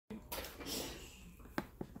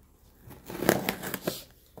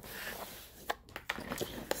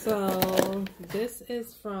So this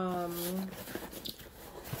is from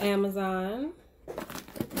Amazon,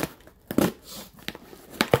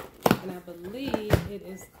 and I believe it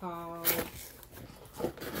is called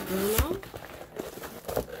Burano.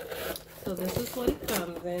 So this is what it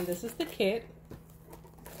comes in. This is the kit.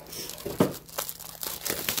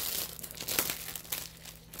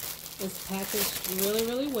 It's packaged really,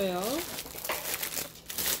 really well.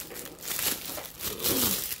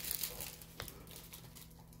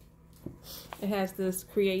 It has this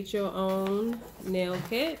create your own nail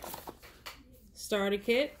kit, starter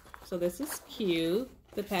kit. So this is cute.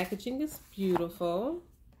 The packaging is beautiful.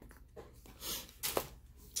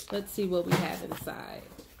 Let's see what we have inside.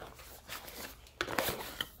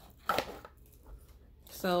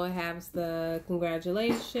 So it has the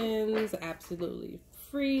congratulations, absolutely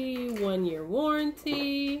free, 1-year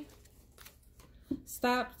warranty.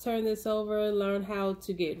 Stop, turn this over, learn how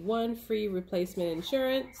to get 1 free replacement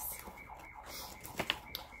insurance.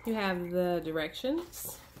 You have the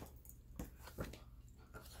directions.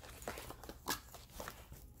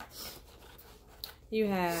 You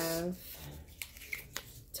have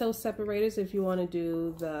toe separators if you want to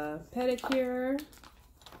do the pedicure.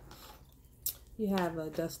 You have a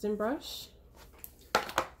dusting brush.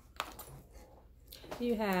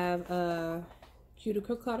 You have a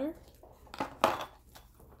cuticle cutter.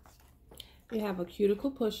 You have a cuticle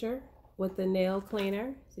pusher with the nail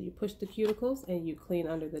cleaner. So you push the cuticles and you clean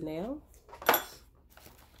under the nail.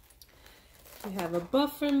 You have a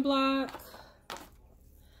buffering block.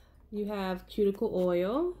 You have cuticle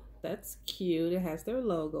oil. That's cute. It has their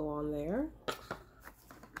logo on there.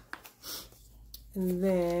 And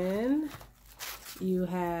then you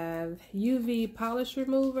have UV polish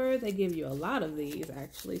remover. They give you a lot of these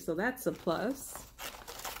actually, so that's a plus.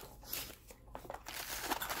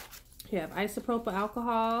 You have isopropyl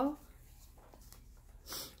alcohol.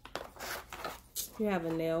 You have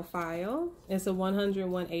a nail file. It's a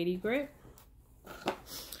 100-180 grit.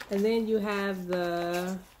 And then you have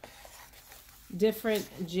the different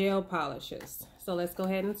gel polishes. So let's go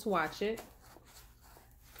ahead and swatch it.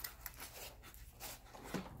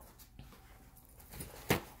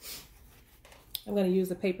 I'm going to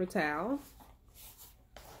use a paper towel.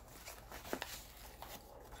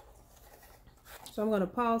 So I'm going to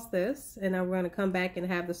pause this and I'm going to come back and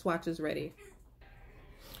have the swatches ready.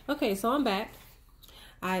 Okay, so I'm back.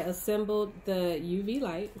 I assembled the UV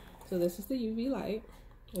light. So this is the UV light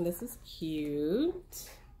and this is cute.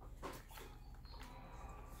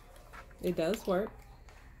 It does work.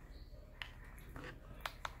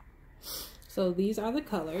 So these are the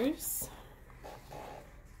colors.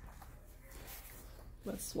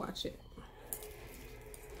 Let's swatch it.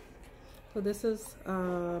 So this is,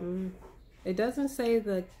 it doesn't say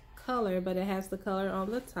the color, but it has the color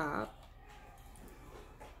on the top.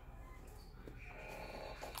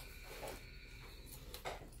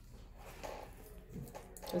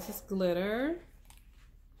 This is glitter.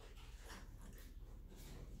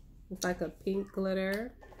 It's like a pink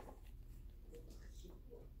glitter.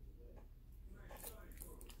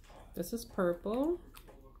 This is purple.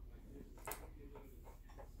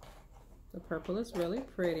 The purple is really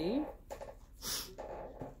pretty.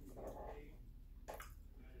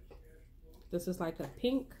 This is like a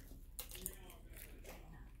pink.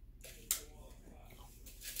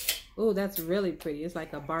 Oh, that's really pretty. It's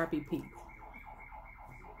like a Barbie pink.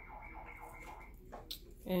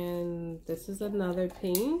 And this is another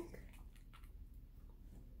pink.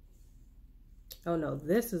 Oh no,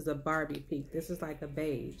 this is a Barbie pink. This is like a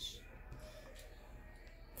beige.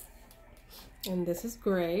 And this is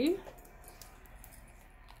gray.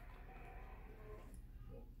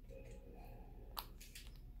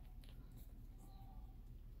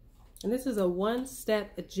 And this is a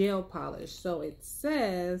 1-step gel polish. So it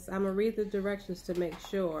says, I'm gonna read the directions to make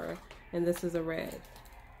sure, and this is a red.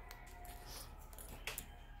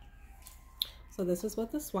 So this is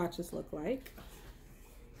what the swatches look like.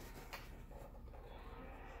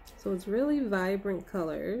 So it's really vibrant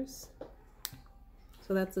colors.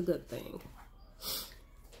 So that's a good thing.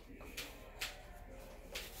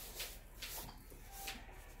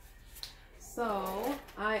 So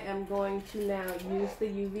I am going to now use the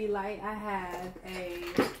UV light. I have a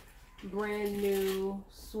brand new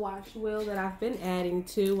swatch wheel that I've been adding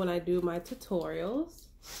to when I do my tutorials.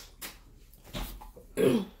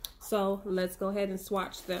 So let's go ahead and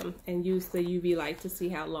swatch them and use the UV light to see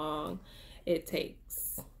how long it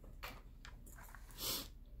takes.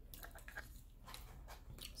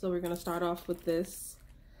 So we're going to start off with this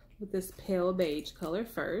pale beige color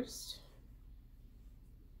first.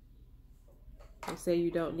 They say you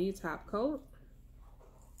don't need top coat.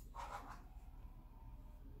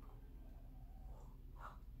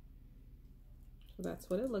 So that's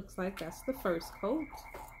what it looks like. That's the first coat.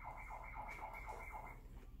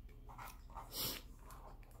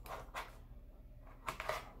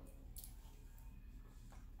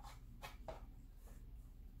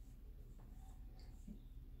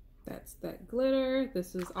 That's that glitter.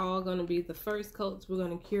 This is all going to be the first coats we're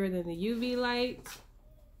going to cure it in the UV light.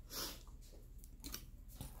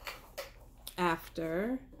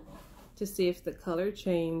 After, to see if the color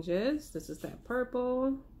changes. This is that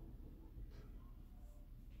purple.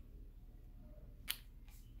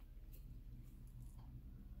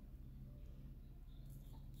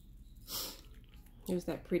 Here's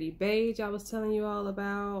that pretty beige I was telling you all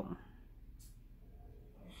about.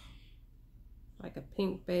 Like a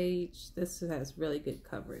pink beige. This has really good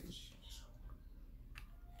coverage.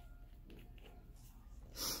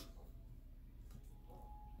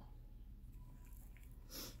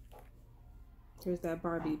 Here's that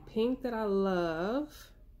Barbie pink that I love.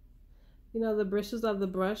 You know, the bristles of the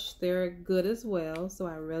brush, they're good as well, so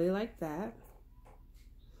I really like that.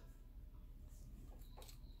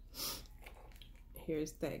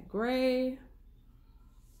 Here's that gray.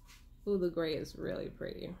 Ooh, the gray is really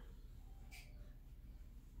pretty.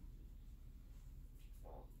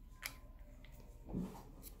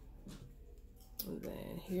 And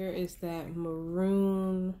then here is that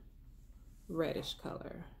maroon reddish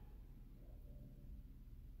color.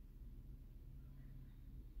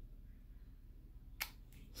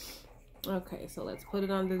 Okay, so let's put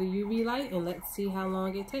it under the UV light and let's see how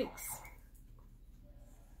long it takes.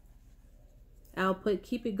 I'll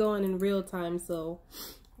keep it going in real time, so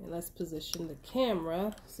and let's position the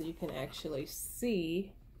camera so you can actually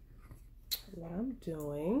see what I'm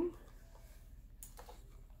doing.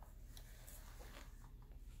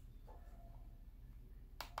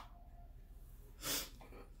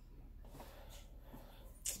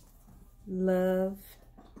 Love,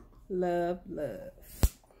 love, love.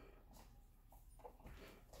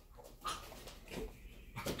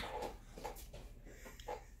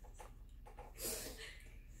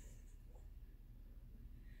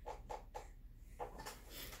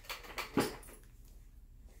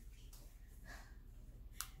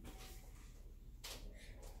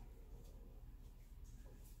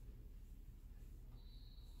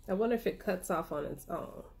 I wonder if it cuts off on its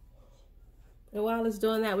own. And while it's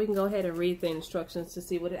doing that, we can go ahead and read the instructions to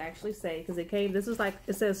see what it actually says. Because this is like,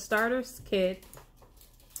 it says starters kit.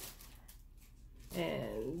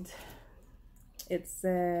 And it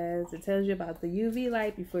says, it tells you about the UV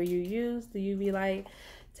light before you use the UV light.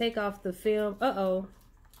 Take off the film. Uh-oh.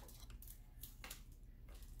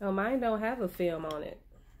 Oh, mine don't have a film on it.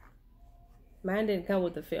 Mine didn't come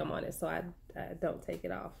with the film on it, so I don't take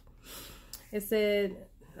it off. It said,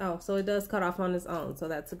 oh, so it does cut off on its own, so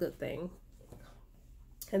that's a good thing.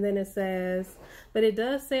 And then it says, but it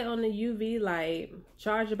does say on the UV light,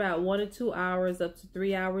 charge about 1 to 2 hours, up to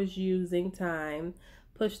 3 hours using time.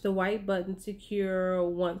 Push the white button to cure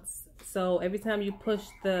once. So every time you push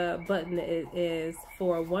the button, it is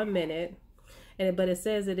for 1 minute. But it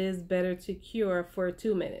says it is better to cure for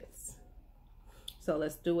 2 minutes. So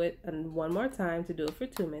let's do it one more time to do it for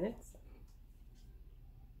 2 minutes.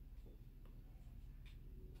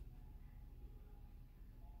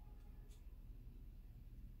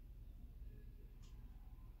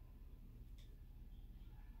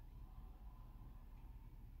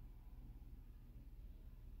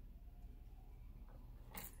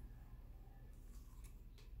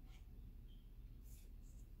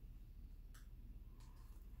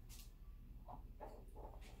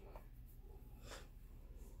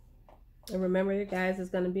 And remember, you guys, it's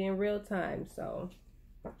going to be in real time, so.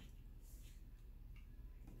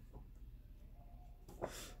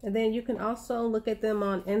 And then you can also look at them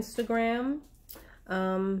on Instagram,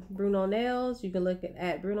 Burano Nails. You can look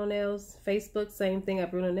at Burano Nails. Facebook, same thing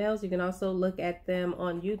at Burano Nails. You can also look at them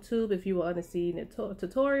on YouTube if you want to see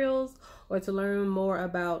tutorials or to learn more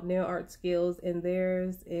about nail art skills. And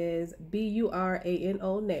theirs is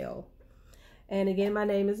Burano Nail. And again, my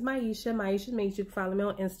name is Maisha. Maisha means you can follow me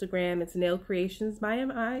on Instagram. It's Nail Creations by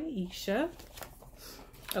Maisha.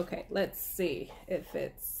 Okay, let's see if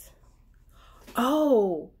it's...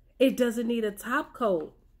 Oh, it doesn't need a top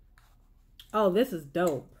coat. Oh, this is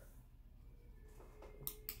dope.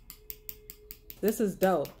 This is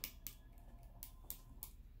dope.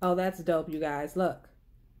 Oh, that's dope, you guys. Look.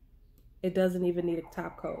 It doesn't even need a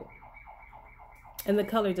top coat. And the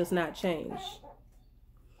color does not change.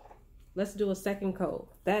 Let's do a second coat.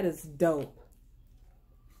 That is dope.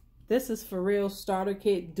 This is for real starter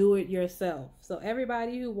kit, do it yourself. So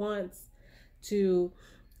everybody who wants to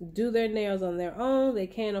do their nails on their own, they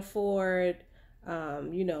can't afford,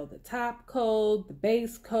 you know, the top coat, the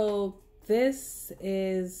base coat, This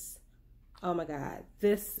is, oh my God,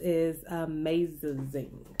 this is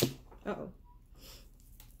amazing. Uh-oh.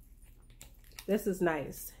 This is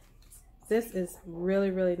nice. This is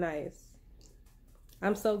really, really nice.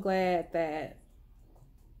 I'm so glad that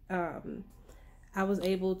I was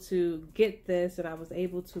able to get this and I was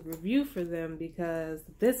able to review for them, because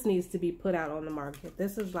this needs to be put out on the market.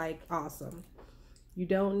 This is like awesome. You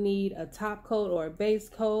don't need a top coat or a base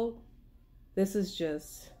coat. This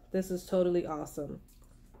is totally awesome.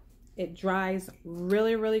 It dries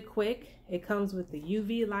really, really quick. It comes with the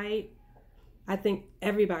UV light. I think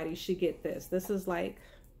everybody should get this. This is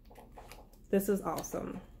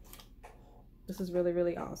awesome. This is really,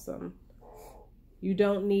 really awesome. You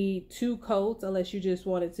don't need 2 coats unless you just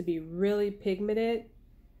want it to be really pigmented.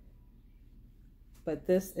 But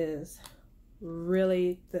this is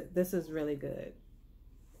really good.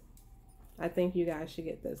 I think you guys should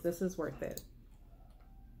get this. This is worth it.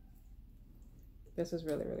 This is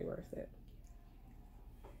really, really worth it.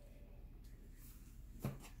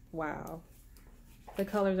 Wow. The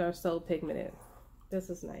colors are so pigmented. This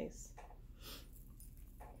is nice.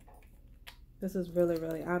 This is really,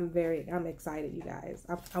 really, I'm excited, you guys.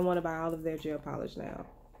 I want to buy all of their gel polish now.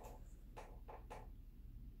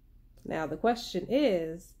 Now, the question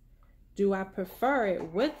is, do I prefer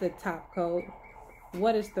it with the top coat?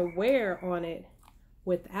 What is the wear on it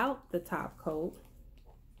without the top coat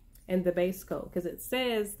and the base coat? Because it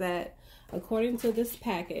says that, according to this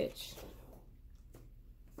package,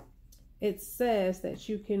 it says that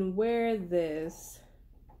you can wear this.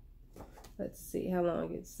 Let's see how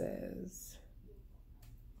long it says.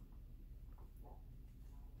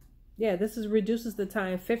 Yeah, this reduces the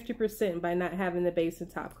time 50% by not having the base and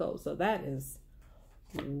top coat. So that is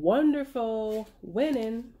wonderful.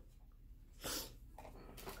 Winning.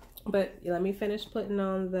 But let me finish putting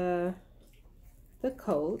on the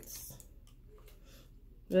coats.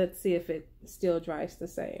 Let's see if it still dries the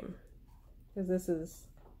same. Because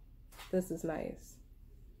this is nice.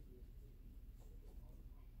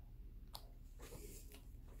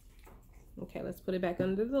 Okay, let's put it back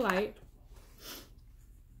under the light.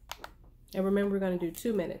 And remember, we're going to do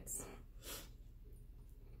 2 minutes.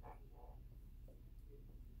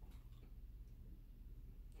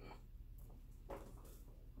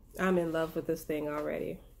 I'm in love with this thing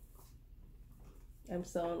already. I'm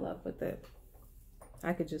so in love with it.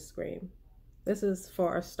 I could just scream. This is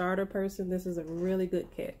for a starter person. This is a really good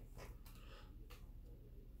kit.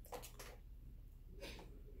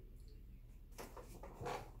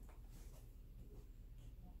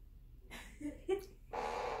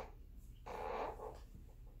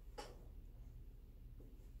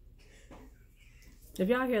 If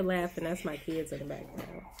y'all hear laughing, that's my kids in the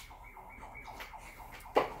background.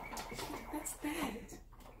 What's that?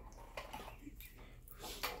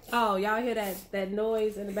 Oh, y'all hear that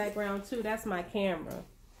noise in the background too? That's my camera.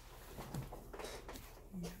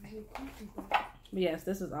 But yes,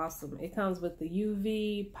 this is awesome. It comes with the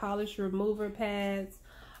UV polish remover pads.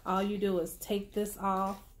 All you do is take this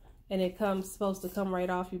off, and it supposed to come right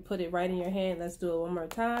off. You put it right in your hand. Let's do it one more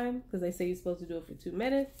time, because they say you're supposed to do it for 2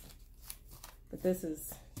 minutes. But this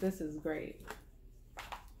is great.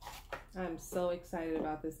 I'm so excited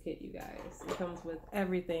about this kit, you guys. It comes with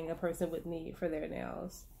everything a person would need for their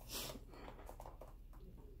nails.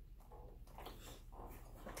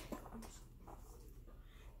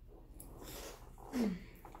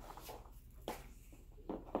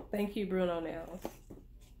 Thank you, Burano Nails.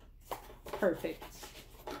 Perfect.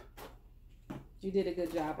 You did a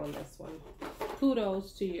good job on this one.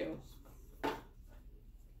 Kudos to you.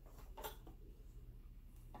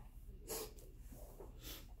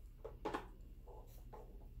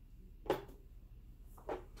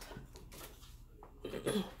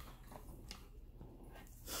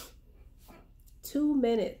 Two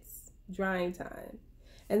minutes drying time,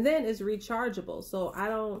 and then it's rechargeable.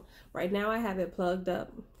 So right now I have it plugged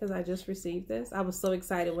up because I just received this. I was so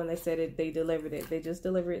excited when they said they delivered it. They just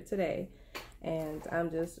delivered it today, and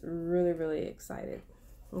I'm just really, really excited.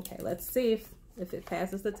 Okay, let's see if it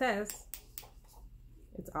passes the test.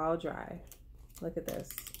 It's all dry. Look at this.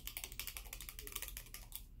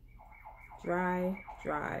 Dry,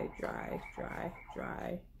 dry, dry, dry,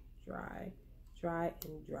 dry, dry, dry,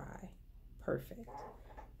 and dry. Perfect.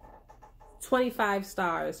 25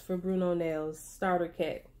 stars for Burano Nails starter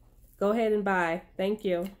kit. Go ahead and buy. Thank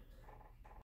you.